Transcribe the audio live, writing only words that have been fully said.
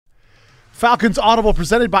Falcons Audible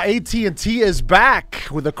presented by AT&T is back.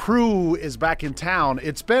 The crew is back in town.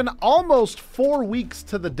 It's been almost 4 weeks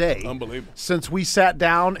to the day. Unbelievable. Since we sat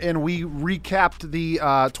down and we recapped the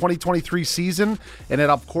 2023 season. And it,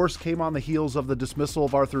 of course, came on the heels of the dismissal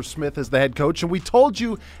of Arthur Smith as the head coach. And we told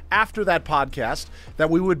you after that podcast that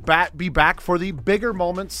we would be back for the bigger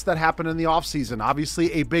moments that happened in the offseason.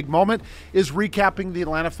 Obviously, a big moment is recapping the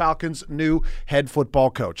Atlanta Falcons' new head football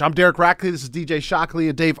coach. I'm Derek Rackley. This is DJ Shockley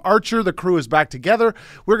and Dave Archer. The crew is back together.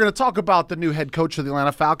 We're going to talk about the new head coach of the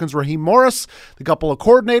Atlanta Falcons, Raheem Morris, the couple of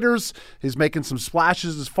coordinators. He's making some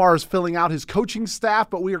splashes as far as filling out his coaching staff,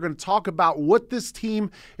 but we are going to talk about what this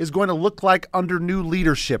team is going to look like under new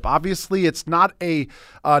leadership. Obviously, it's not a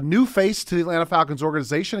new face to the Atlanta Falcons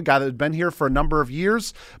organization, a guy that had been here for a number of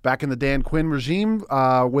years back in the Dan Quinn regime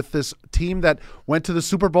with this team that went to the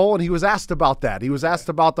Super Bowl, and he was asked about that. He was asked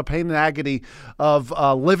about the pain and agony of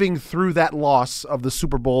living through that loss of the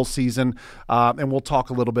Super Bowl season. And we'll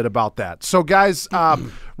talk a little bit about that. So, guys,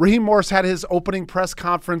 Raheem Morris had his opening press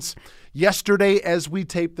conference yesterday as we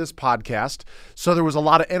taped this podcast. So there was a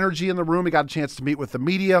lot of energy in the room. He got a chance to meet with the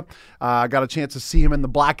media, got a chance to see him in the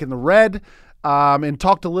black and the red, and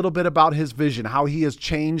talked a little bit about his vision, how he has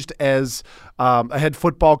changed as a head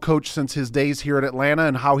football coach since his days here at Atlanta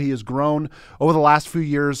and how he has grown over the last few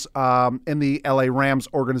years in the LA Rams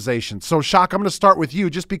organization. So, Shock, I'm going to start with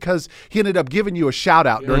you just because he ended up giving you a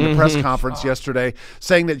shout-out during the press conference yesterday,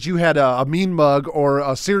 saying that you had a mean mug or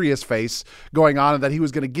a serious face going on and that he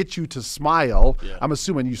was going to get you to smile. Yeah. I'm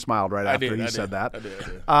assuming you smiled right after he said that.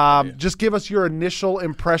 I did. Just give us your initial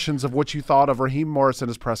impressions of what you thought of Raheem Morris in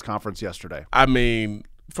his press conference yesterday. I mean,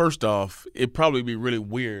 first off, it'd probably be really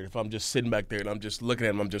weird if I'm just sitting back there and I'm just looking at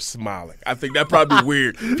him, I'm just smiling. I think that'd probably be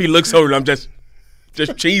weird if he looks over and I'm just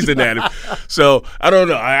cheesing at him. So, I don't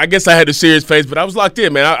know. I guess I had a serious face, but I was locked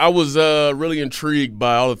in, man. I was really intrigued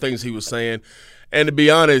by all the things he was saying. And to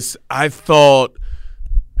be honest, I thought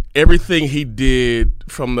everything he did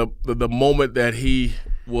from the moment that he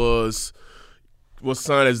was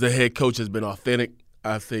signed as the head coach has been authentic.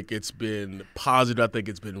 I think it's been positive. I think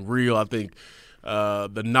it's been real. I think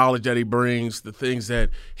the knowledge that he brings, the things that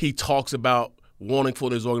he talks about wanting for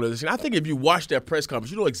this organization. I think if you watch that press conference,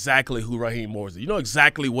 you know exactly who Raheem Morris is. You know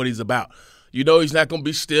exactly what he's about. You know he's not going to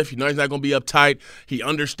be stiff. You know he's not going to be uptight. He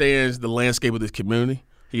understands the landscape of this community.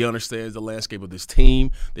 He understands the landscape of this team,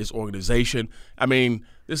 this organization. I mean,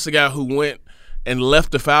 this is a guy who went and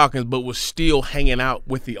left the Falcons but was still hanging out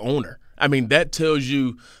with the owner. I mean, that tells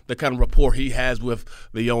you the kind of rapport he has with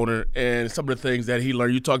the owner and some of the things that he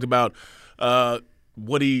learned. You talked about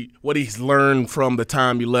what he's learned from the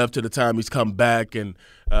time he left to the time he's come back. And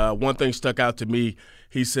one thing stuck out to me.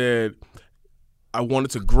 He said, I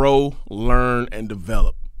wanted to grow, learn, and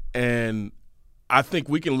develop. And I think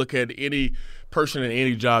we can look at any person in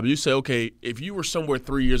any job. You say, okay, if you were somewhere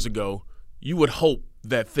 3 years ago, you would hope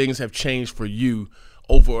that things have changed for you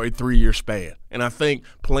over a 3-year span. And I think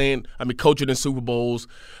coaching in Super Bowls,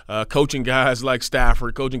 coaching guys like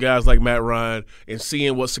Stafford, coaching guys like Matt Ryan, and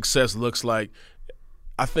seeing what success looks like,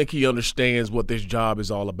 I think he understands what this job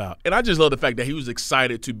is all about. And I just love the fact that he was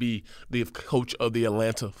excited to be the coach of the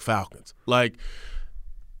Atlanta Falcons. Like,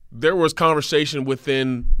 there was conversation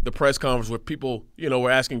within the press conference where people,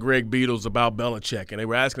 were asking Greg Beatles about Belichick, and they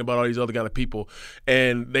were asking about all these other kind of people,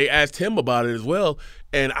 and they asked him about it as well.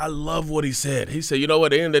 And I love what he said. He said, at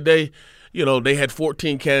the end of the day, they had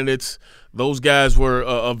 14 candidates. Those guys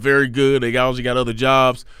were very good. They obviously got other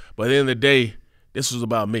jobs. But at the end of the day, this was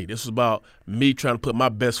about me. This was about me trying to put my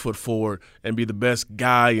best foot forward and be the best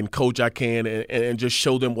guy and coach I can and just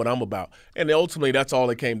show them what I'm about. And ultimately, that's all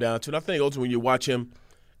it came down to. And I think ultimately when you watch him,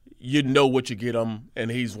 you know what you get him,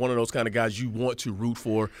 and he's one of those kind of guys you want to root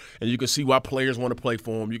for, and you can see why players want to play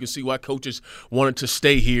for him. You can see why coaches wanted to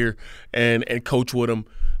stay here and coach with him.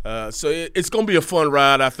 So it's going to be a fun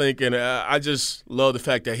ride, I think, and I just love the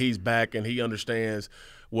fact that he's back and he understands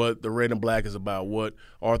what the red and black is about, what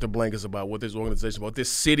Arthur Blank is about, what this organization is about, what this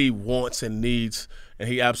city wants and needs. And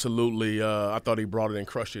he absolutely, I thought he brought it and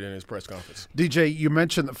crushed it in his press conference. DJ, you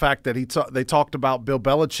mentioned the fact that they talked about Bill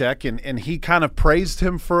Belichick, and he kind of praised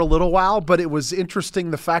him for a little while, but it was interesting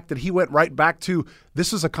the fact that he went right back to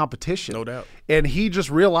this is a competition. No doubt. And he just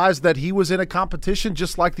realized that he was in a competition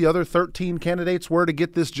just like the other 13 candidates were to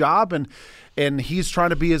get this job, and he's trying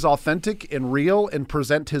to be as authentic and real and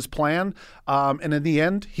present his plan. And in the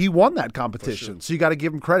end, he won that competition. Sure. So you got to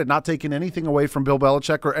give him credit, not taking anything away from Bill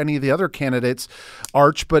Belichick or any of the other candidates,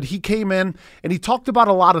 Arch. But he came in and he talked about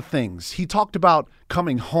a lot of things. He talked about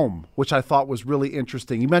coming home, which I thought was really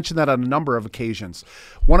interesting. You mentioned that on a number of occasions.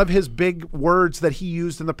 One of his big words that he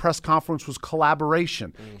used in the press conference was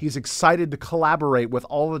collaboration. He's excited to collaborate with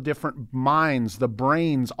all the different minds, the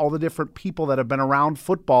brains, all the different people that have been around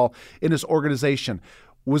football in his organization.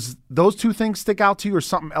 Was those two things stick out to you, or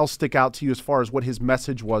something else stick out to you as far as what his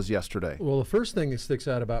message was yesterday? Well, the first thing that sticks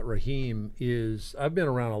out about Raheem is I've been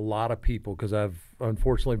around a lot of people because I've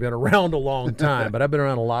unfortunately been around a long time, but I've been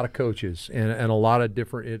around a lot of coaches and a lot of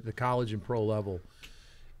different at the college and pro level.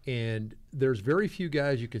 And there's very few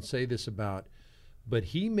guys you can say this about, but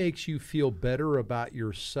he makes you feel better about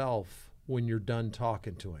yourself when you're done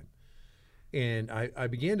talking to him. And I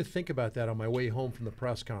began to think about that on my way home from the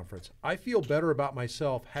press conference. I feel better about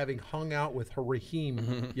myself having hung out with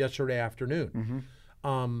Raheem yesterday afternoon.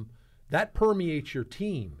 That permeates your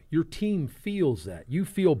team. Your team feels that. You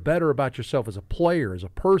feel better about yourself as a player, as a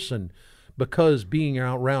person, because being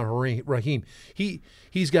around Raheem.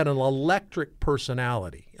 He's got an electric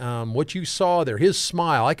personality. What you saw there, his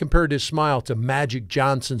smile, I compared his smile to Magic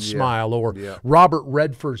Johnson's smile or Robert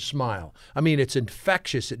Redford's smile. I mean, it's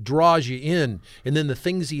infectious. It draws you in. And then the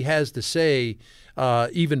things he has to say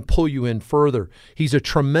even pull you in further. He's a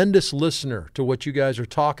tremendous listener to what you guys are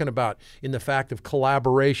talking about in the fact of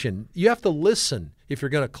collaboration. You have to listen if you're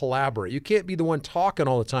going to collaborate. You can't be the one talking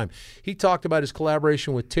all the time. He talked about his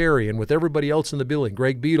collaboration with Terry and with everybody else in the building.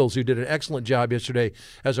 Greg Beatles, who did an excellent job yesterday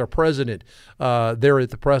as our president there at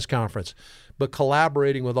the press conference, but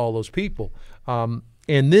collaborating with all those people. And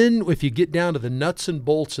then if you get down to the nuts and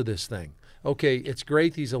bolts of this thing, okay, it's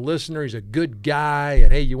great. He's a listener. He's a good guy.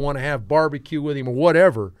 And, hey, you want to have barbecue with him or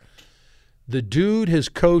whatever. The dude has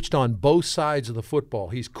coached on both sides of the football.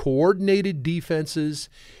 He's coordinated defenses.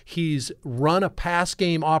 He's run a pass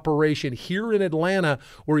game operation here in Atlanta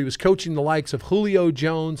where he was coaching the likes of Julio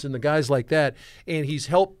Jones and the guys like that, and he's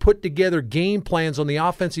helped put together game plans on the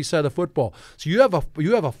offensive side of the football. So you have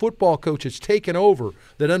a football coach that's taken over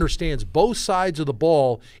that understands both sides of the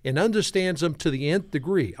ball and understands them to the nth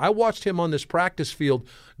degree. I watched him on this practice field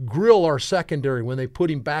grill our secondary when they put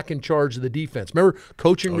him back in charge of the defense. Remember,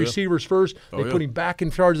 coaching receivers first, they put him back in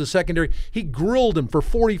charge of the secondary. He grilled him for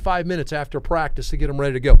 45 minutes after practice to get him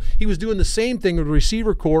ready to go. He was doing the same thing with the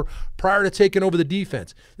receiver corps prior to taking over the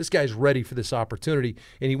defense. This guy's ready for this opportunity.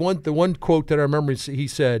 And the one quote that I remember he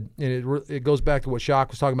said, and it goes back to what Shock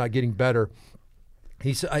was talking about, getting better.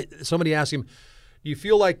 He said, somebody asked him, you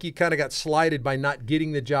feel like you kind of got slighted by not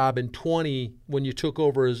getting the job in 20 when you took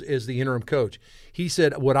over as the interim coach. He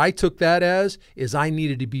said, what I took that as is I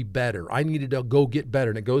needed to be better. I needed to go get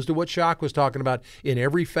better. And it goes to what Shock was talking about in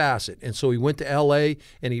every facet. And so he went to L.A.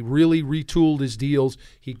 and he really retooled his deals.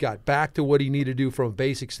 He got back to what he needed to do from a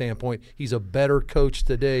basic standpoint. He's a better coach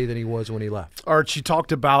today than he was when he left. Arch, you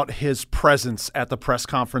talked about his presence at the press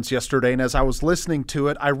conference yesterday. And as I was listening to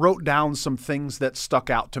it, I wrote down some things that stuck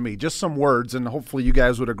out to me, just some words, and hopefully you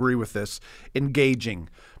guys would agree with this. Engaging,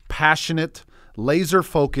 passionate,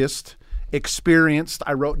 laser-focused, experienced.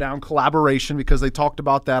 I wrote down collaboration because they talked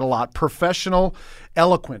about that a lot. Professional,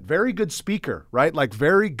 eloquent, very good speaker, right? Like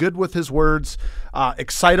very good with his words,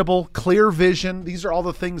 excitable, clear vision. These are all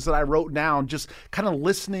the things that I wrote down just kind of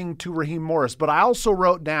listening to Raheem Morris. But I also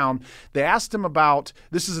wrote down, they asked him about,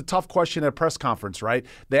 this is a tough question at a press conference, right?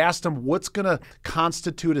 They asked him what's going to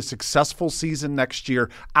constitute a successful season next year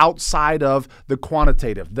outside of the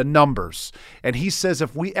quantitative, the numbers. And he says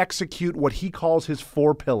if we execute what he calls his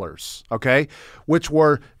 4 pillars, okay, which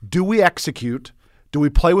were, do we execute? Do we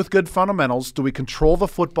play with good fundamentals? Do we control the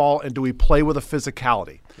football? And do we play with a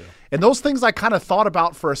physicality? Yeah. And those things I kind of thought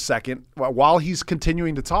about for a second while he's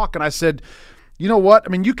continuing to talk. And I said, you know what? I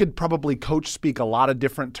mean, you could probably coach speak a lot of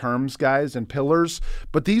different terms, guys, and pillars.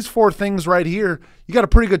 But these 4 things right here, you got a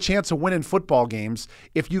pretty good chance of winning football games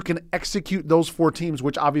if you can execute those 4 teams,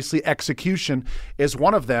 which obviously execution is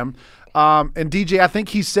one of them. And DJ, I think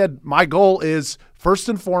he said, my goal is first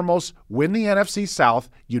and foremost, win the NFC South.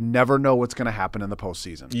 You never know what's going to happen in the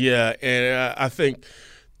postseason. Yeah, and I think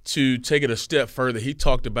to take it a step further, he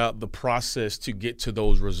talked about the process to get to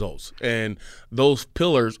those results. And those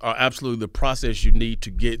pillars are absolutely the process you need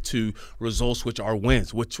to get to results, which are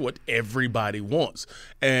wins, which what everybody wants.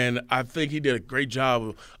 And I think he did a great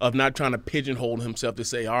job of not trying to pigeonhole himself to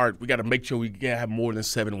say, all right, we got to make sure we have more than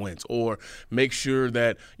 7 wins, or make sure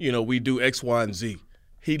that, we do X, Y, and Z.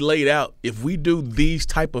 He laid out, if we do these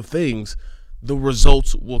type of things, the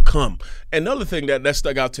results will come. Another thing that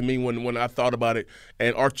stuck out to me when I thought about it,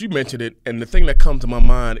 and Art, you mentioned it, and the thing that comes to my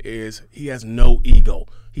mind is he has no ego.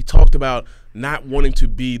 He talked about not wanting to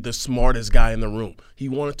be the smartest guy in the room. He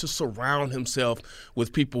wanted to surround himself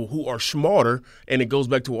with people who are smarter, and it goes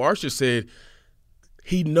back to what Art just said.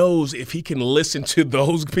 he knows if he can listen to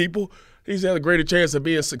those people, he's had a greater chance of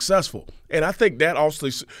being successful. And I think that also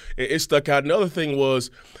it stuck out. Another thing was,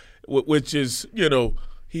 which is,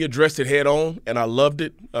 he addressed it head on, and I loved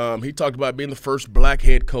it. He talked about being the first black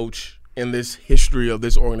head coach in this history of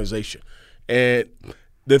this organization. And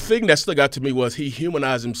the thing that stuck out to me was he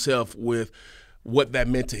humanized himself with what that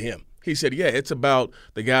meant to him. He said, yeah, it's about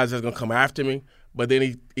the guys that's going to come after me. But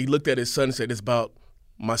then he looked at his son and said, it's about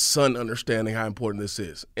my son understanding how important this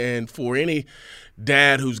is. And for any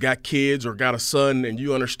dad who's got kids or got a son and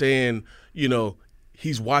you understand,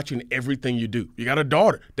 he's watching everything you do. You got a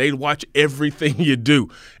daughter. They watch everything you do.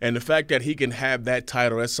 And the fact that he can have that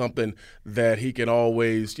title, that's something that he can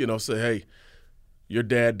always, say, hey, your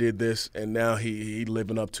dad did this, and now he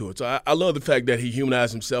living up to it. So I love the fact that he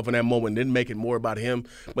humanized himself in that moment, didn't make it more about him.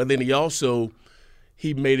 But then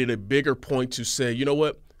he made it a bigger point to say, you know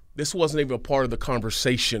what, this wasn't even a part of the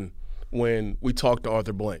conversation when we talked to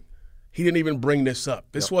Arthur Blank. He didn't even bring this up.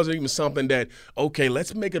 This wasn't even something that, okay,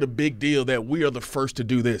 let's make it a big deal that we are the first to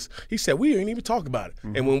do this. He said, we didn't even talk about it.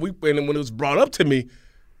 Mm-hmm. And when it was brought up to me,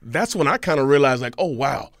 that's when I kind of realized, like, oh,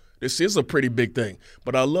 wow. This is a pretty big thing.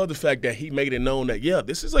 But I love the fact that he made it known that, yeah,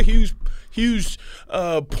 this is a huge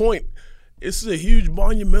point. This is a huge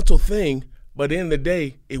monumental thing. But at the end of the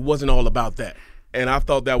day, it wasn't all about that. And I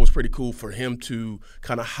thought that was pretty cool for him to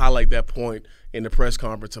kind of highlight that point in the press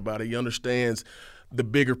conference about it. He understands the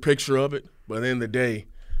bigger picture of it. But at the end of the day,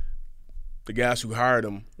 the guys who hired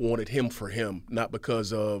him wanted him for him, not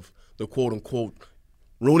because of the quote-unquote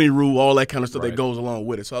Rooney Rule, all that kind of stuff that goes along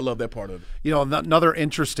with it. So I love that part of it. Another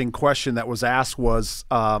interesting question that was asked was,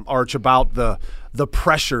 Arch, about the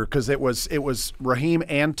pressure, because it was Raheem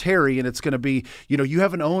and Terry, and it's going to be, you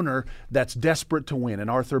have an owner that's desperate to win,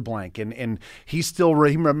 and Arthur Blank, and he still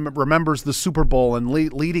remembers the Super Bowl and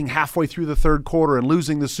leading halfway through the third quarter and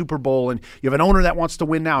losing the Super Bowl, and you have an owner that wants to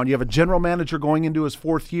win now, and you have a general manager going into his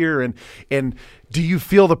fourth year, and do you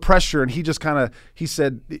feel the pressure? And he just he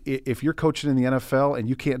said, if you're coaching in the NFL and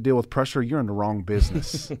you can't deal with pressure, you're in the wrong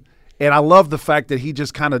business. And I love the fact that he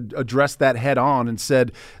just kind of addressed that head on and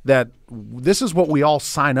said that this is what we all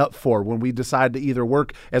sign up for when we decide to either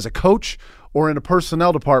work as a coach or in a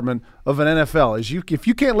personnel department of an NFL. If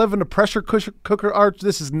you can't live in a pressure cooker, Arch,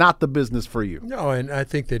 this is not the business for you. No, and I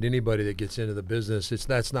think that anybody that gets into the business,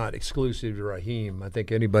 that's not exclusive to Raheem. I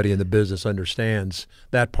think anybody in the business understands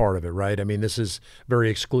that part of it, right? I mean, this is a very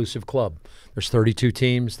exclusive club. There's 32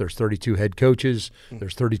 teams. There's 32 head coaches.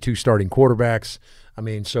 There's 32 starting quarterbacks. I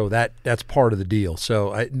mean, so that's part of the deal.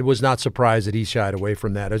 So I was not surprised that he shied away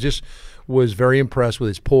from that. I just was very impressed with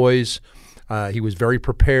his poise. He was very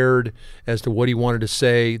prepared as to what he wanted to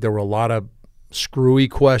say. There were a lot of screwy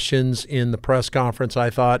questions in the press conference, I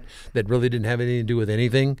thought, that really didn't have anything to do with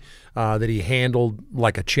anything, that he handled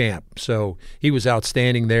like a champ. So he was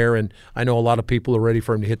outstanding there, and I know a lot of people are ready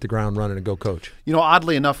for him to hit the ground running and go coach.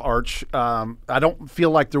 Oddly enough, Arch, I don't feel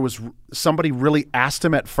like there was somebody really asked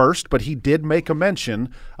him at first, but he did make a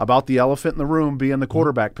mention about the elephant in the room being the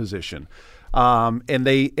quarterback position. And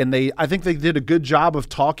they I think they did a good job of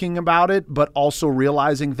talking about it, but also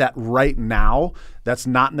realizing that right now that's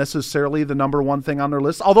not necessarily the number one thing on their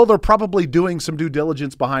list, although they're probably doing some due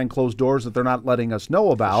diligence behind closed doors that they're not letting us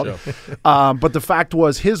know about. Sure. But the fact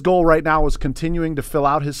was his goal right now is continuing to fill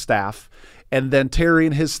out his staff. And then Terry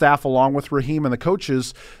and his staff, along with Raheem and the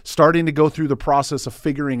coaches, starting to go through the process of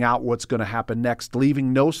figuring out what's going to happen next,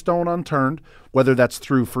 leaving no stone unturned, whether that's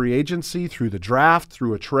through free agency, through the draft,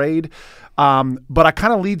 through a trade. But it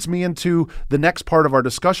kind of leads me into the next part of our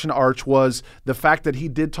discussion, Arch, was the fact that he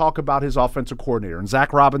did talk about his offensive coordinator and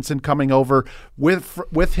Zach Robinson coming over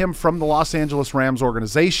with him from the Los Angeles Rams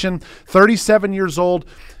organization, 37 years old.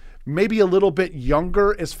 Maybe a little bit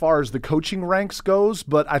younger as far as the coaching ranks goes,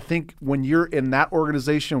 but I think when you're in that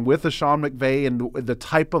organization with a Sean McVay and the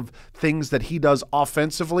type of things that he does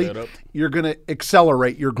offensively, you're going to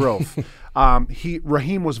accelerate your growth.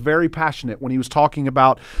 Raheem was very passionate when he was talking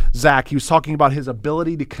about Zach. He was talking about his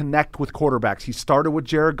ability to connect with quarterbacks. He started with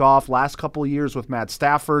Jared Goff, last couple of years with Matt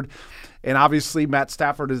Stafford, and obviously Matt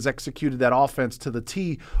Stafford has executed that offense to the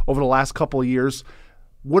T over the last couple of years.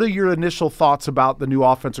 What are your initial thoughts about the new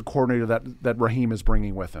offensive coordinator that Raheem is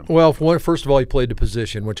bringing with him? Well, first of all, he played the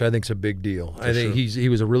position, which I think is a big deal. I think he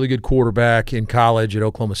was a really good quarterback in college at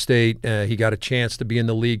Oklahoma State. He got a chance to be in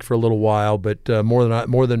the league for a little while, but more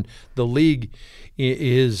than the league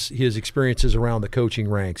his experiences around the coaching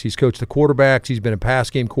ranks. He's coached the quarterbacks. He's been a pass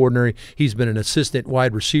game coordinator. He's been an assistant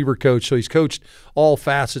wide receiver coach. So he's coached all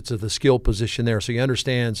facets of the skill position there. So he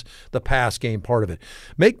understands the pass game part of it.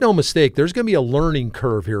 Make no mistake, there's going to be a learning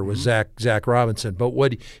curve here with Zach Robinson. But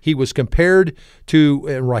what he was compared to,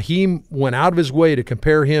 and Raheem went out of his way to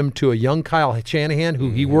compare him to a young Kyle Shanahan,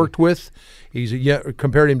 who he worked with. He's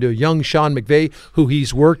compared him to a young Sean McVay, who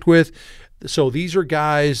he's worked with. So these are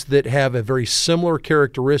guys that have a very similar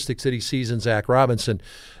characteristics that he sees in Zach Robinson.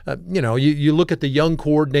 You look at the young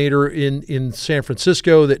coordinator in San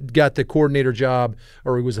Francisco that got the coordinator job,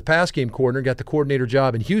 or he was a pass game coordinator, got the coordinator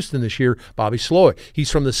job in Houston this year, Bobby Slowick. He's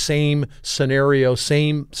from the same scenario,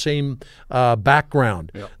 same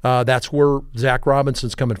background. Yep. That's where Zach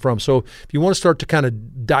Robinson's coming from. So if you want to start to kind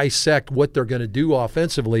of dissect what they're going to do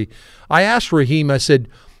offensively, I asked Raheem, I said,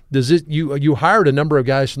 you hired a number of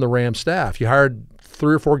guys from the Rams staff. You hired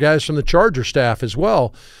 3 or 4 guys from the Charger staff as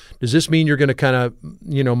well. Does this mean you're going to kind of,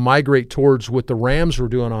 migrate towards what the Rams were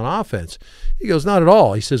doing on offense? He goes, not at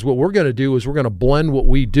all. He says, what we're going to do is we're going to blend what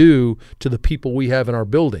we do to the people we have in our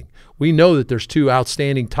building. We know that there's 2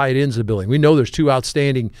 outstanding tight ends in the building. We know there's 2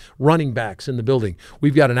 outstanding running backs in the building.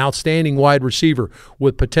 We've got an outstanding wide receiver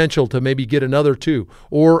with potential to maybe get another 2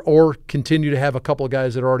 or continue to have a couple of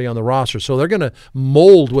guys that are already on the roster. So they're going to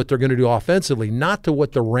mold what they're going to do offensively, not to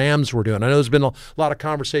what the Rams were doing. I know there's been a lot of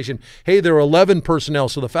conversation. Hey, there are 11 personnel,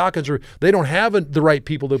 so the Falcons they don't have the right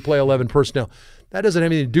people to play 11 personnel. That doesn't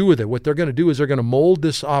have anything to do with it. What they're going to do is they're going to mold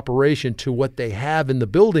this operation to what they have in the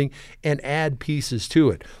building and add pieces to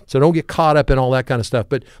it. So don't get caught up in all that kind of stuff.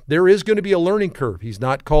 But there is going to be a learning curve. He's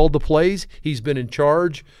not called the plays. He's been in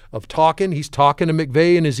charge of talking. He's talking to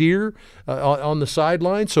McVay in his ear on the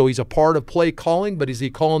sideline. So he's a part of play calling, but is he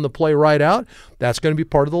calling the play right out? That's going to be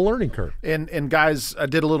part of the learning curve. And guys, I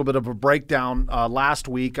did a little bit of a breakdown last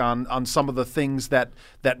week on some of the things that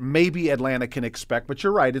maybe Atlanta can expect. But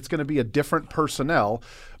you're right, it's going to be a different personnel.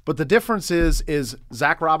 But the difference is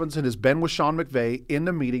Zach Robinson has been with Sean McVay in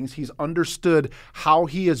the meetings. He's understood how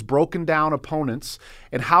he has broken down opponents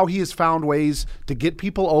and how he has found ways to get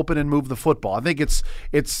people open and move the football. I think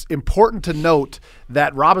it's important to note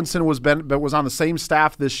that Robinson was on the same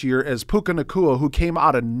staff this year as Puka Nacua, who came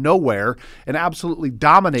out of nowhere and absolutely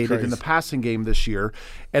dominated in the passing game this year.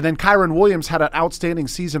 And then Kyron Williams had an outstanding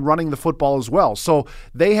season running the football as well. So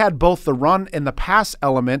they had both the run and the pass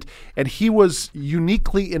element, and he was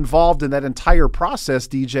uniquely involved in that entire process,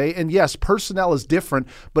 DJ. And yes, personnel is different,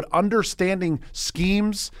 but understanding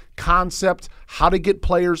schemes, concept, how to get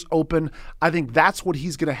players open, I think that's what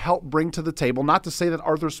he's going to help bring to the table. Not to say that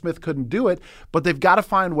Arthur Smith couldn't do it, but they've got to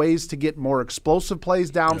find ways to get more explosive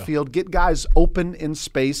plays downfield, get guys open in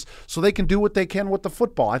space so they can do what they can with the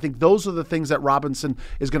football. I think those are the things that Robinson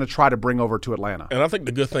is going to try to bring over to Atlanta. And I think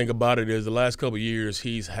the good thing about it is the last couple of years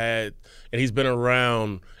he's been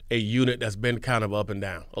around a unit that's been kind of up and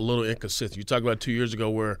down, a little inconsistent. You talk about 2 years ago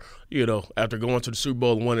where, after going to the Super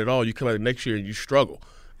Bowl and won it all, you come out the next year and you struggle.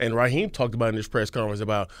 And Raheem talked about in his press conference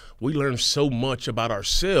about we learned so much about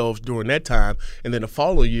ourselves during that time, and then the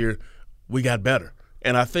following year we got better.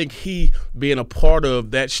 And I think he being a part of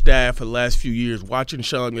that staff for the last few years, watching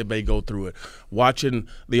Sean McVay go through it, watching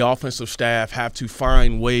the offensive staff have to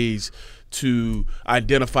find ways to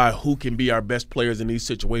identify who can be our best players in these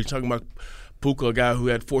situations. Talking about Puka, a guy who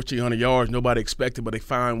had 1,400 yards, nobody expected, but they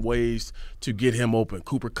find ways to get him open.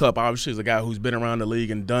 Cooper Kupp, obviously, is a guy who's been around the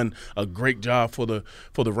league and done a great job for the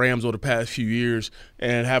Rams over the past few years,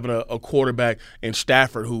 and having a quarterback in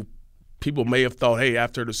Stafford who people may have thought, hey,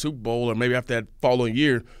 after the Super Bowl or maybe after that following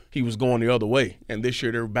year, he was going the other way. And this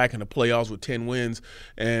year they're back in the playoffs with 10 wins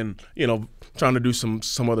and, trying to do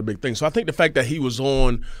some other big things. So I think the fact that he was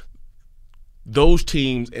on those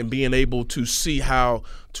teams and being able to see how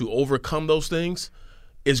to overcome those things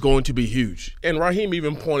is going to be huge. And Raheem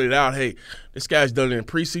even pointed out, hey, this guy's done it in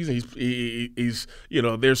preseason. He's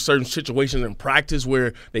there's certain situations in practice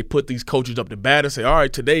where they put these coaches up to bat and say, all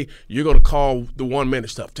right, today you're going to call the 1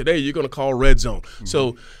 minute stuff. Today you're going to call red zone. Mm-hmm.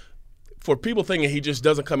 So for people thinking he just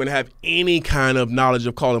doesn't come and have any kind of knowledge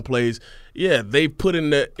of calling plays, yeah, they put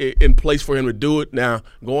in place for him to do it. Now,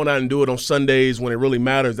 going out and do it on Sundays when it really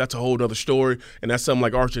matters, that's a whole other story. And that's something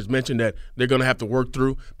like Arch has mentioned that they're going to have to work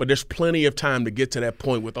through. But there's plenty of time to get to that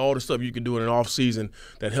point with all the stuff you can do in an off season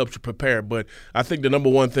that helps you prepare. But I think the number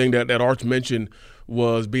one thing that Arch mentioned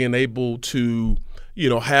was being able to,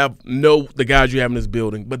 know the guys you have in this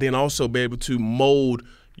building, but then also be able to mold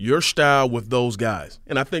your style with those guys.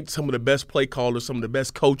 And I think some of the best play callers, some of the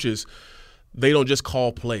best coaches, they don't just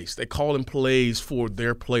call plays. They call in plays for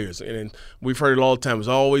their players. And we've heard it all the time. It's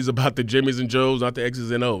always about the Jimmies and Joes, not the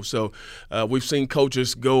X's and O's. So we've seen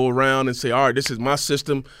coaches go around and say, all right, this is my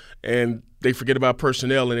system, and they forget about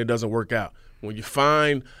personnel and it doesn't work out. When you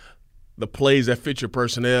find the plays that fit your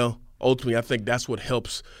personnel, ultimately, I think that's what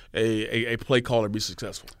helps a play caller be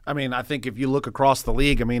successful. I mean, I think if you look across the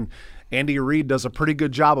league, I mean, Andy Reid does a pretty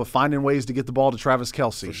good job of finding ways to get the ball to Travis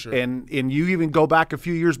Kelce. For sure. And you even go back a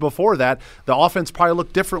few years before that, the offense probably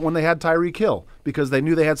looked different when they had Tyreek Hill because they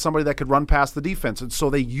knew they had somebody that could run past the defense. And so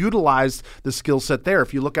they utilized the skill set there.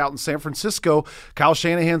 If you look out in San Francisco, Kyle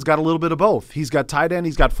Shanahan's got a little bit of both. He's got tight end,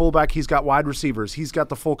 he's got fullback, he's got wide receivers. He's got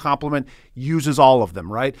the full complement, uses all of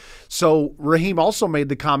them, right? So Raheem also made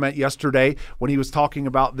the comment yesterday when he was talking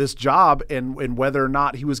about this job and whether or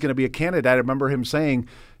not he was going to be a candidate. I remember him saying,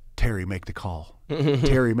 Terry, make the call.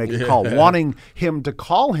 Terry, make the call. Wanting him to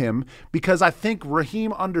call him because I think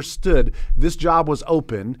Raheem understood this job was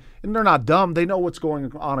open, and they're not dumb. They know what's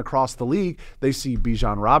going on across the league. They see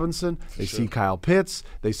Bijan Robinson. They see Kyle Pitts.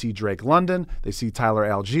 They see Drake London. They see Tyler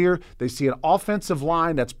Algier. They see an offensive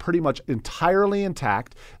line that's pretty much entirely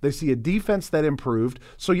intact. They see a defense that improved.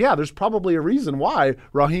 So, yeah, there's probably a reason why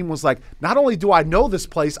Raheem was like, not only do I know this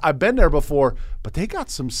place, I've been there before, but they got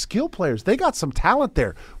some skill players. They got some talent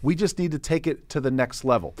there. We just need to take it to the next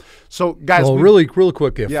level. So, guys. Well, really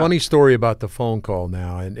quick, a funny story about the phone call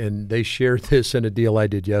now, and they shared this in a deal I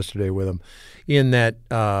did yesterday with them, in that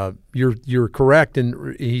you're correct,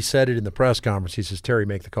 and he said it in the press conference. He says, Terry,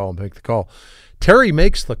 make the call, make the call. Terry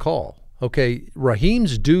makes the call. Okay,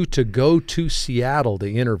 Raheem's due to go to Seattle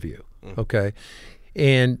to interview, okay?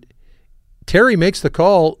 And Terry makes the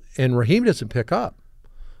call, and Raheem doesn't pick up.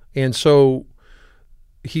 And so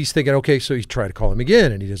he's thinking, okay, so he tried to call him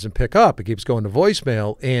again, and he doesn't pick up. It keeps going to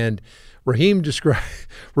voicemail. And Raheem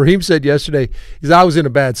said yesterday, he said, I was in a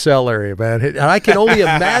bad cell area, man. And I can only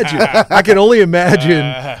imagine.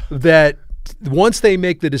 That once they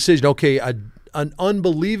make the decision, okay, an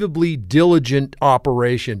unbelievably diligent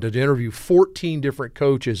operation to interview 14 different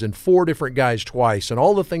coaches and 4 different guys twice, and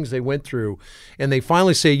all the things they went through, and they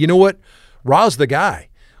finally say, you know what, Ra's the guy.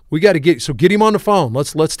 We got to get him on the phone.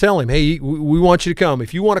 Let's tell him, hey, we want you to come.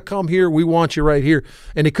 If you want to come here, we want you right here.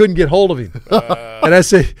 And they couldn't get hold of him. And I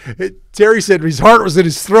said, Terry said his heart was in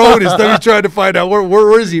his throat. His stomach trying to find out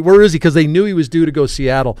where is he? Where is he? Because they knew he was due to go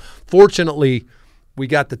Seattle. Fortunately, we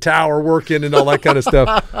got the tower working and all that kind of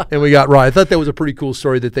stuff, and we got right. I thought that was a pretty cool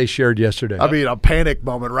story that they shared yesterday. I mean, a panic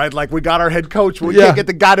moment, right? Like we got our head coach. We can't get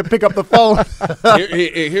the guy to pick up the phone.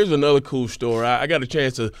 Here's another cool story. I got a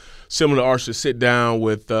chance to, similar to Arch, to sit down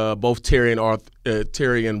with both Terry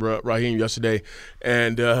and Raheem yesterday,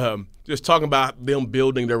 and just talking about them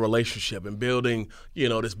building their relationship and building,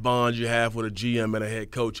 this bond you have with a GM and a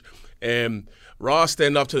head coach. And Ross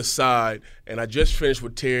standing off to the side, and I just finished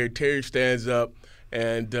with Terry. Terry stands up.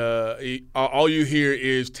 And all you hear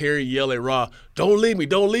is Terry yell at Ra, don't leave me.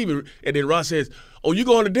 And then Ra says, oh, you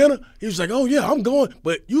going to dinner? He was like, oh, yeah, I'm going.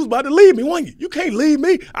 But you was about to leave me, weren't you? You can't leave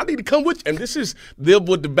me. I need to come with you. And this is them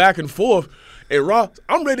with the back and forth. And Ra,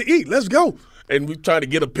 I'm ready to eat. Let's go. And we trying to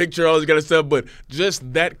get a picture, all this kind of stuff. But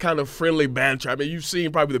just that kind of friendly banter. I mean, you've seen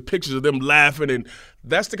probably the pictures of them laughing. And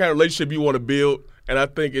that's the kind of relationship you want to build. And I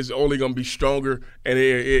think it's only going to be stronger. And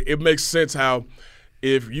it makes sense how –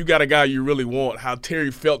 if you got a guy you really want, how Terry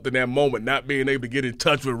felt in that moment, not being able to get in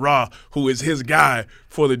touch with Ra, who is his guy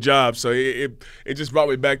for the job. So it just brought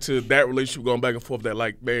me back to that relationship going back and forth that,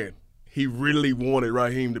 like, man, he really wanted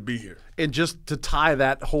Raheem to be here. And just to tie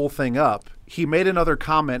that whole thing up, he made another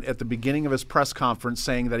comment at the beginning of his press conference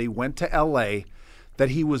saying that he went to L.A., that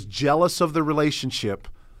he was jealous of the relationship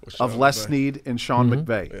of Les Snead and Sean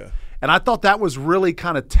McVay. Yeah. And I thought that was really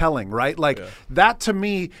kind of telling, right? Like that to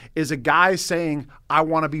me is a guy saying, I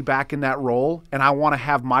want to be back in that role and I want to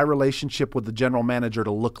have my relationship with the general manager to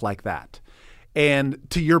look like that. And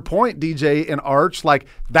to your point, DJ and Arch, like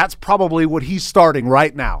that's probably what he's starting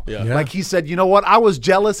right now. Yeah. Like he said, you know what? I was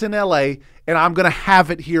jealous in LA and I'm going to have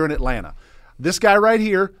it here in Atlanta. This guy right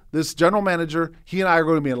here, this general manager, he and I are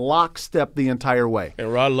going to be in lockstep the entire way.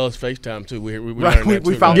 And Rod loves FaceTime, too. We learned that, too.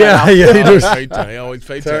 We found that out. Yeah, he does. FaceTime. He always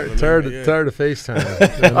FaceTime. Tired of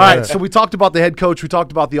FaceTime. All right, so we talked about the head coach. We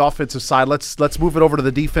talked about the offensive side. Let's move it over to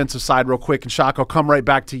the defensive side real quick. And, Shock, I'll come right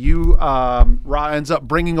back to you. Ra ends up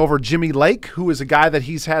bringing over Jimmy Lake, who is a guy that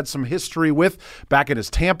he's had some history with back in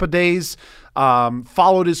his Tampa days.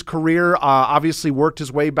 Followed his career, obviously worked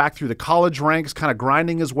his way back through the college ranks, kind of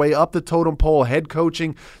grinding his way up the totem pole, head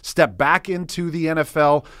coaching. step back into the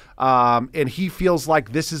NFL, and he feels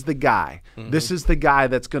like this is the guy. This is the guy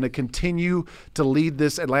that's going to continue to lead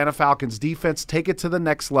this Atlanta Falcons defense, take it to the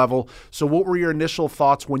next level. So what were your initial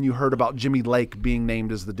thoughts when you heard about Jimmy Lake being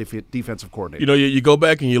named as the defensive coordinator? You go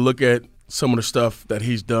back and you look at some of the stuff that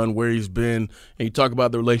he's done, where he's been, and you talk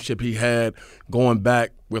about the relationship he had going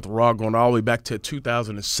back with Raw, going all the way back to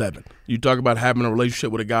 2007. You talk about having a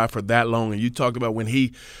relationship with a guy for that long, and you talk about when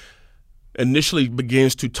he initially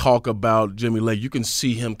begins to talk about Jimmy Lake, you can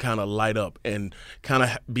see him kind of light up and kind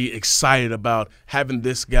of be excited about having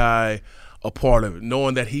this guy a part of it,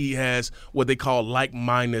 knowing that he has what they call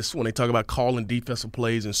like-mindedness when they talk about calling defensive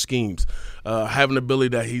plays and schemes, having the ability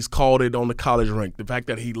that he's called it on the college rank. The fact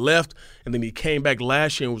that he left and then he came back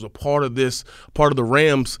last year and was a part of the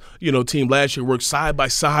Rams, team last year, worked side by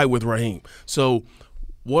side with Raheem. So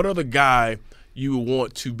what other guy you would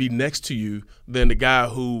want to be next to you than the guy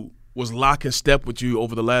who was lock and step with you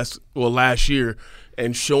over the last year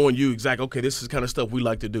and showing you exactly, okay, this is the kind of stuff we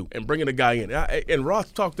like to do, and bringing a guy in. And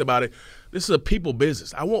Roth talked about it. This is a people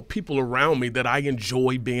business. I want people around me that I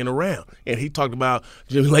enjoy being around. And he talked about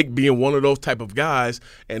Jimmy Lake being one of those type of guys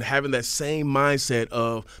and having that same mindset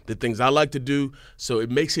of the things I like to do, so it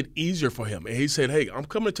makes it easier for him. And he said, hey, I'm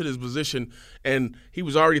coming to this position, and he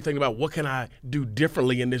was already thinking about what can I do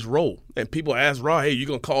differently in this role. And people asked Raw, hey, you're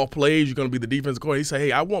going to call plays, you're going to be the defensive coordinator. He said,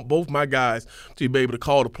 hey, I want both my guys to be able to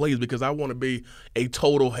call the plays because I want to be a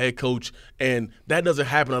total head coach, and that doesn't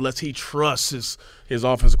happen unless he trusts his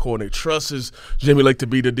offensive coordinator, trusts Jimmy Lake to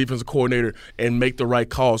be the defensive coordinator and make the right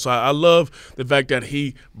call. So I love the fact that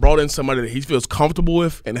he brought in somebody that he feels comfortable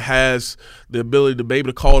with and has the ability to be able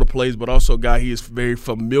to call the plays, but also a guy he is very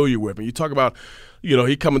familiar with. And you talk about,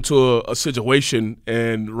 he coming to a situation,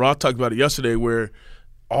 and Roth talked about it yesterday, where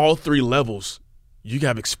all three levels, you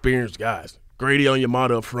have experienced guys. Grady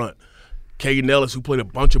Onyemata up front, Caden Ellis, who played a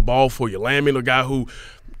bunch of ball for you, Laming, a guy who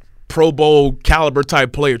Pro Bowl caliber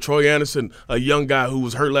type player, Troy Anderson, a young guy who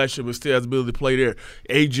was hurt last year but still has the ability to play there,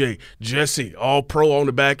 AJ, Jesse, all pro on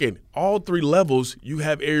the back end. All three levels, you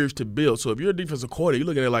have areas to build. So if you're a defensive coordinator, you're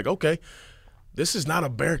looking at it like, okay, this is not a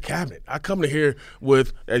bare cabinet. I come to here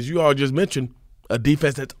with, as you all just mentioned, a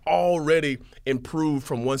defense that's already improved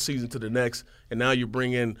from one season to the next, and now you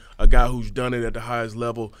bring in a guy who's done it at the highest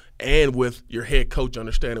level, and with your head coach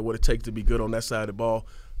understanding what it takes to be good on that side of the ball.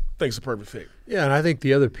 I think it's a perfect fit. Yeah, and I think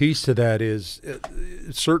the other piece to that is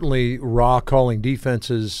certainly Raw calling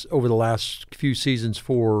defenses over the last few seasons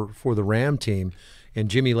for the Ram team, and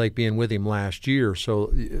Jimmy Lake being with him last year.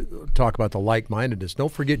 So talk about the like-mindedness.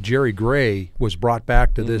 Don't forget Jerry Gray was brought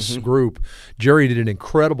back to this group. Jerry did an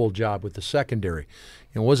incredible job with the secondary.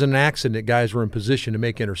 It wasn't an accident that guys were in position to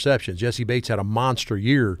make interceptions. Jesse Bates had a monster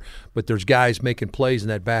year, but there's guys making plays in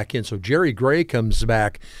that back end. So Jerry Gray comes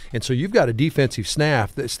back, and so you've got a defensive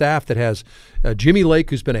staff that has Jimmy Lake,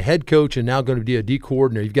 who's been a head coach and now going to be a D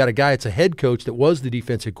coordinator. You've got a guy that's a head coach that was the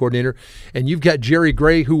defensive coordinator, and you've got Jerry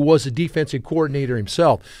Gray, who was a defensive coordinator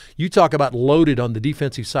himself. You talk about loaded on the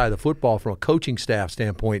defensive side of the football from a coaching staff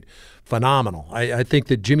standpoint. Phenomenal. I think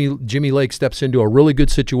that Jimmy Lake steps into a really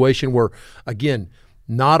good situation where, again,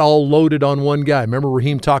 not all loaded on one guy. Remember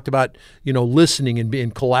Raheem talked about, listening and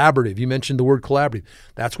being collaborative. You mentioned the word collaborative.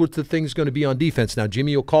 That's what the thing's going to be on defense. Now,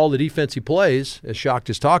 Jimmy will call the defensive plays, as Shock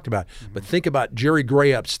just talked about, but think about Jerry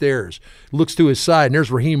Gray upstairs. Looks to his side, and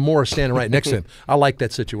there's Raheem Morris standing right next to him. I like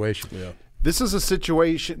that situation. Yeah. This is a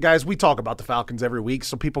situation, guys, we talk about the Falcons every week,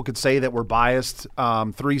 so people could say that we're biased.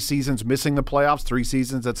 3 seasons missing the playoffs, 3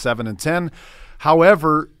 seasons at 7-10.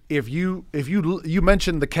 However, if you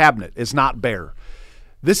mentioned the cabinet is not bare.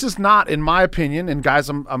 This is not, in my opinion, and guys,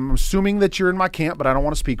 I'm assuming that you're in my camp, but I don't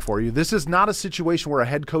want to speak for you. This is not a situation where a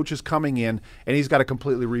head coach is coming in and he's got to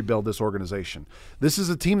completely rebuild this organization. This is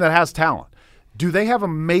a team that has talent. Do they have a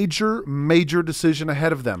major decision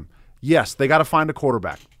ahead of them? Yes, they got to find a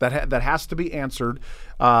quarterback. That has to be answered.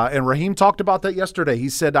 And Raheem talked about that yesterday. He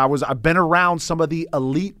said, I've been around some of the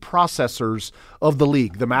elite processors of the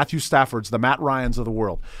league, the Matthew Staffords, the Matt Ryans of the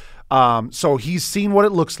world. So he's seen what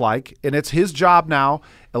it looks like, and it's his job now,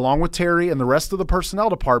 along with Terry and the rest of the personnel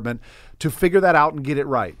department, to figure that out and get it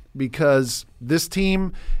right, because this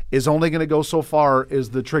team is only going to go so far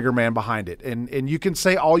as the trigger man behind it. And you can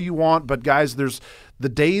say all you want, but guys, there's the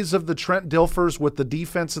days of the Trent Dilfers with the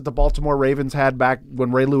defense that the Baltimore Ravens had back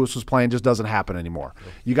when Ray Lewis was playing just doesn't happen anymore.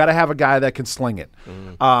 You got to have a guy that can sling it.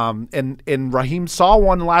 And Raheem saw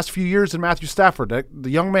one in the last few years in Matthew Stafford. The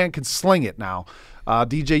young man can sling it now.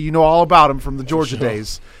 DJ, you know all about him from the Georgia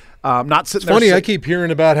days. Not sitting It's there. funny, I keep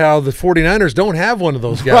hearing about how the 49ers don't have one of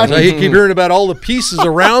those guys. I keep hearing about all the pieces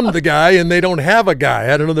around the guy, and they don't have a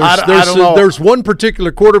guy. I don't know. I don't know. There's one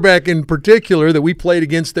particular quarterback in particular that we played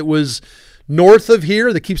against that was north of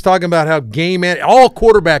here that keeps talking about how all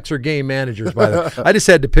quarterbacks are game managers, by the way. I just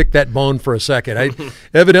had to pick that bone for a second.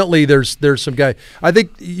 Evidently, there's some guy. I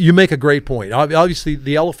think you make a great point. Obviously,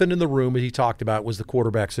 the elephant in the room that he talked about was the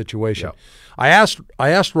quarterback situation. Yep. I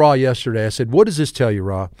asked Raw yesterday, I said, what does this tell you,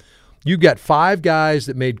 Raw? You've got 5 guys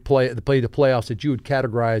that played the playoffs that you would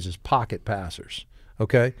categorize as pocket passers,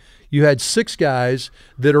 okay? You had 6 guys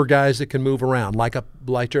that are guys that can move around, like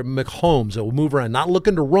McHolmes that will move around. Not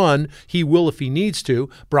looking to run. He will if he needs to.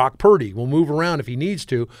 Brock Purdy will move around if he needs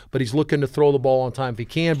to, but he's looking to throw the ball on time if he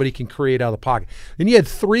can, but he can create out of the pocket. Then you had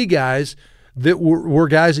 3 guys that were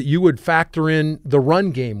guys that you would factor in the run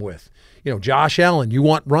game with. You know, Josh Allen, you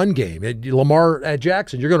want run game. Lamar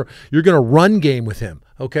Jackson, you're gonna run game with him.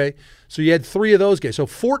 Okay, so you had 3 of those guys. So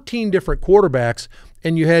 14 different quarterbacks,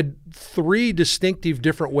 and you had 3 distinctive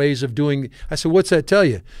different ways of doing. I said, what's that tell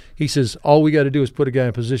you? He says, all we got to do is put a guy in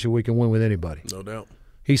a position we can win with anybody. No doubt.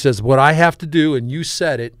 He says, what I have to do, and you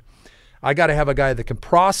said it, I got to have a guy that can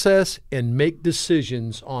process and make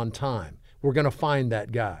decisions on time. We're going to find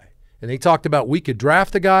that guy. And they talked about we could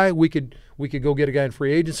draft a guy, we could go get a guy in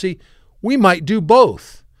free agency. We might do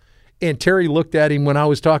both. And Terry looked at him when I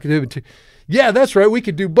was talking to him. Yeah, that's right. We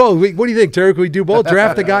could do both. What do you think, Terry? Can we do both?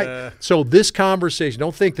 Draft a guy? So this conversation,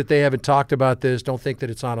 don't think that they haven't talked about this. Don't think that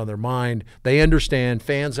it's not on their mind. They understand.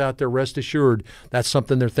 Fans out there, rest assured, that's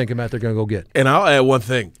something they're thinking about they're going to go get. And I'll add one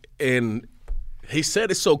thing. And he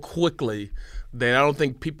said it so quickly that I don't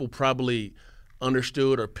think people probably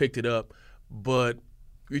understood or picked it up. But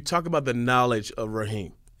you talk about the knowledge of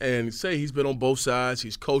Raheem. And say he's been on both sides.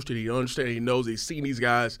 He's coached it. He understands. He knows. He's seen these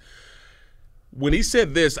guys. When he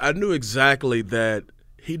said this, I knew exactly that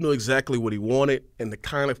he knew exactly what he wanted and the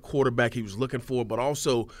kind of quarterback he was looking for, but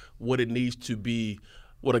also what it needs to be,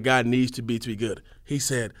 what a guy needs to be good. He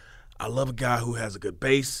said, I love a guy who has a good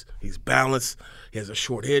base. He's balanced. He has a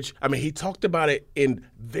short hitch. I mean, he talked about it in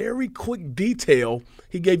very quick detail.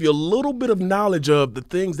 He gave you a little bit of knowledge of the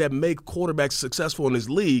things that make quarterbacks successful in this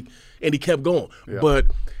league, and he kept going. Yeah. But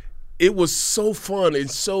it was so fun and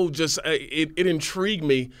so just it intrigued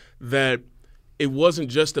me that it wasn't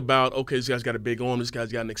just about, okay, this guy's got a big arm, this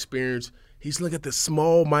guy's got an experience. He's looking at the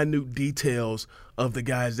small, minute details of the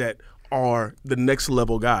guys that are the next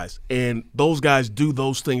level guys. And those guys do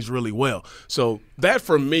those things really well. So that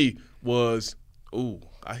for me was, ooh,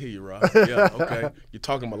 I hear you, Rob. Yeah, okay. You're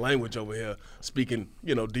talking my language over here, speaking,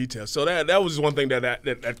 details. So that was one thing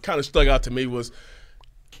that kind of stuck out to me was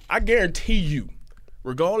I guarantee you,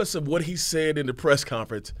 regardless of what he said in the press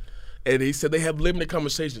conference, and he said they have limited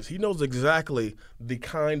conversations, he knows exactly the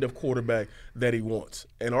kind of quarterback that he wants.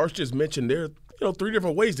 And Arch just mentioned there are 3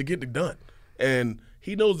 different ways to get it done. And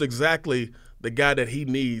he knows exactly the guy that he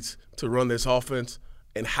needs to run this offense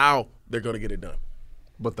and how they're going to get it done.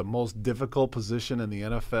 But the most difficult position in the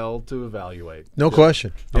NFL to evaluate. No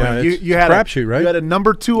question. Yeah, you had crapshoot, right? You had a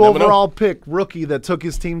number 2 overall pick rookie that took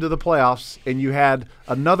his team to the playoffs, and you had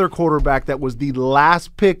another quarterback that was the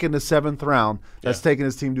last pick in the 7th round that's taking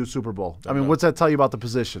his team to a Super Bowl. I mean, what's that tell you about the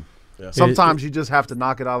position? Yeah. Sometimes you just have to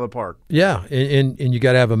knock it out of the park. Yeah, and you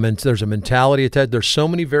got to have there's a mentality attached. There's so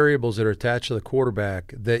many variables that are attached to the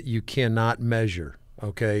quarterback that you cannot measure.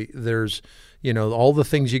 Okay, there's all the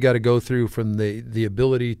things you got to go through, from the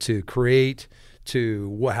ability to create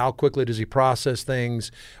to how quickly does he process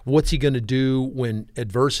things, what's he going to do when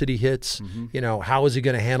adversity hits, how is he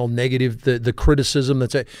going to handle negative, the criticism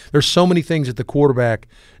there's so many things that the quarterback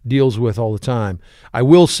deals with all the time. I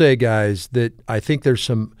will say, guys, that I think there's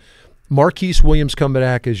some Marquise Williams coming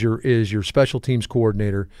back as your special teams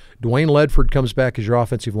coordinator. Dwayne Ledford comes back as your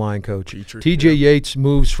offensive line coach. TJ Yates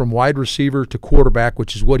moves from wide receiver to quarterback,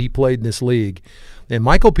 which is what he played in this league. And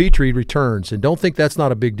Michael Petrie returns. And don't think that's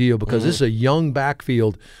not a big deal, because this is a young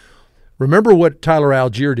backfield. Remember what Tyler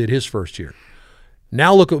Algier did his first year.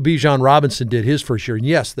 Now look what Bijan Robinson did his first year. And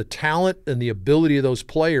yes, the talent and the ability of those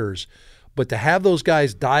players, but to have those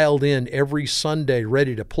guys dialed in every Sunday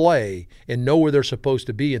ready to play and know where they're supposed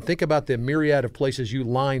to be, and think about the myriad of places you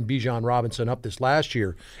lined Bijan Robinson up this last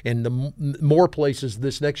year and the more places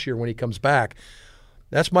this next year when he comes back.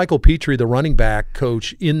 That's Michael Petrie, the running back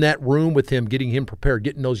coach, in that room with him, getting him prepared,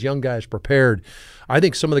 getting those young guys prepared. I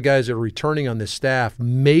think some of the guys that are returning on this staff,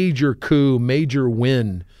 major coup, major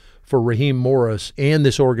win for Raheem Morris and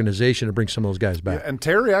this organization to bring some of those guys back. Yeah, and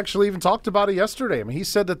Terry actually even talked about it yesterday. I mean, he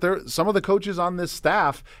said that some of the coaches on this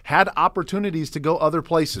staff had opportunities to go other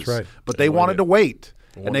places, right, but they wanted to wait,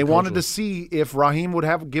 and they wanted to see if Raheem would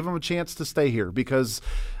give him a chance to stay here, because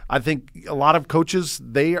I think a lot of coaches,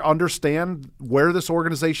 they understand where this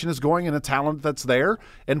organization is going and the talent that's there,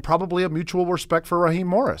 and probably a mutual respect for Raheem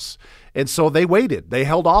Morris. And so they waited. They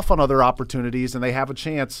held off on other opportunities, and they have a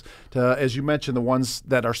chance to, as you mentioned, the ones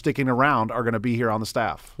that are sticking around are going to be here on the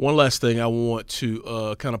staff. One last thing I want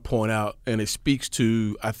to kind of point out, and it speaks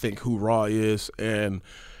to, I think, who Raw is, and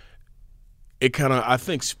it kind of, I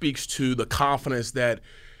think, speaks to the confidence that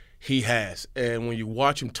he has. And when you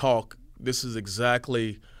watch him talk, this is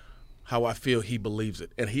exactly how I feel he believes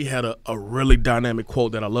it. And he had a really dynamic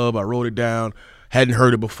quote that I love. I wrote it down, hadn't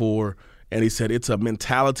heard it before. And he said, it's a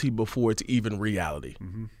mentality before it's even reality.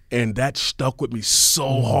 Mm-hmm. And that stuck with me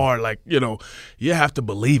so hard. Like, you have to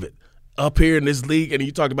believe it. Up here in this league, and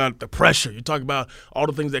you talk about the pressure. You talk about all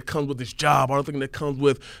the things that comes with this job, all the things that comes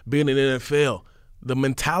with being in the NFL. The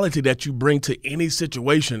mentality that you bring to any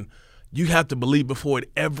situation, you have to believe before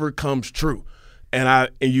it ever comes true. And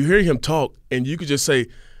you hear him talk, and you could just say,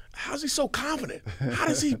 how's he so confident? How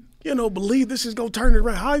does he, believe this is going to turn it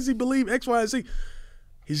around? How does he believe X, Y, and Z?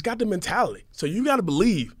 He's got the mentality. So you got to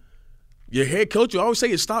believe. Your head coach, you always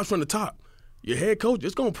say it starts from the top. Your head coach,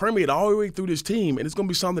 it's going to permeate all the way through this team, and it's going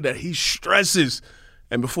to be something that he stresses.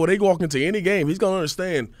 And before they walk into any game, he's going to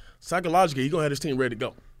understand psychologically he's going to have his team ready to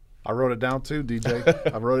go. I wrote it down too,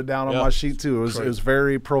 DJ. I wrote it down on my sheet too. It was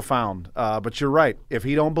very profound. But you're right. If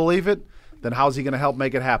he don't believe it, then how's he going to help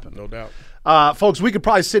make it happen? No doubt. Folks, we could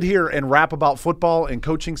probably sit here and rap about football and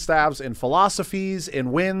coaching staffs and philosophies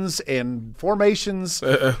and wins and formations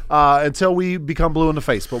until we become blue in the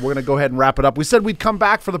face. But we're going to go ahead and wrap it up. We said we'd come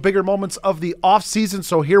back for the bigger moments of the offseason,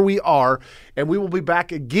 so here we are. And we will be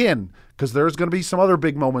back again because there's going to be some other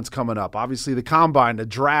big moments coming up. Obviously, the Combine, the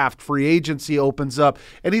draft, free agency opens up.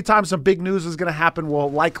 Anytime some big news is going to happen,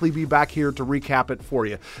 we'll likely be back here to recap it for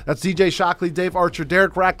you. That's DJ Shockley, Dave Archer,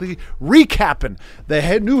 Derek Rackley, recapping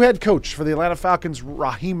the new head coach for the Atlanta Falcons,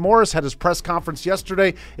 Raheem Morris, had his press conference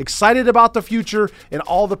yesterday. Excited about the future and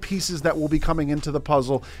all the pieces that will be coming into the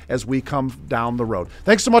puzzle as we come down the road.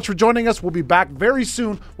 Thanks so much for joining us. We'll be back very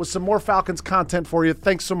soon with some more Falcons content for you.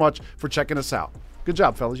 Thanks so much for checking us out. Good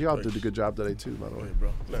job, fellas. You all did a good job today, too, by the way. Hey,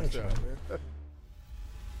 bro. Nice job, man.